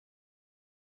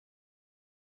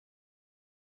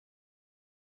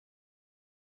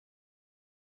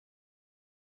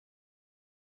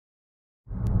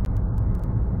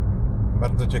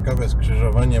Bardzo ciekawe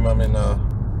skrzyżowanie mamy na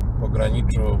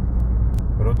pograniczu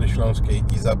Rudy Śląskiej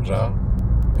i Zabrza.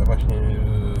 Ja właśnie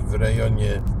w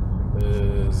rejonie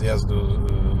zjazdu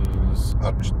z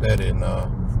A4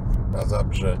 na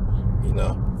Zabrze i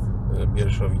na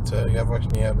Bielszowice. Ja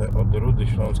właśnie jadę od Rudy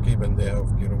Śląskiej, będę jechał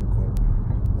w kierunku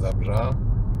Zabrza.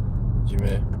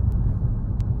 Widzimy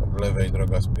od lewej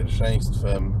droga z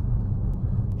pierwszeństwem,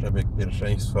 przebieg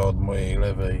pierwszeństwa od mojej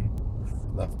lewej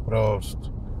na wprost.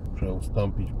 Muszę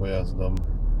ustąpić pojazdom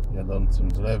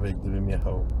jadącym z lewej. Gdybym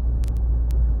jechał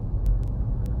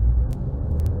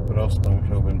prosto,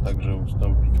 musiałbym także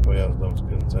ustąpić pojazdom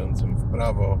skręcającym w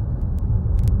prawo.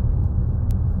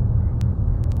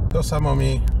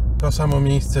 To samo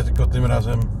miejsce, tylko tym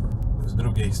razem z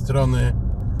drugiej strony.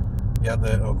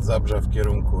 Jadę od Zabrza w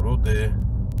kierunku Rudy.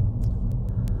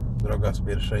 Droga z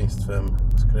pierwszeństwem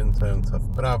skręcająca w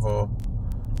prawo.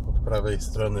 Od prawej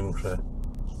strony muszę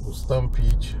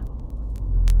ustąpić.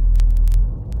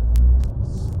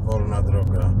 Wolna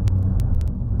droga.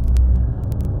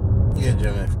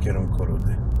 Jedziemy w kierunku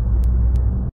Rudy.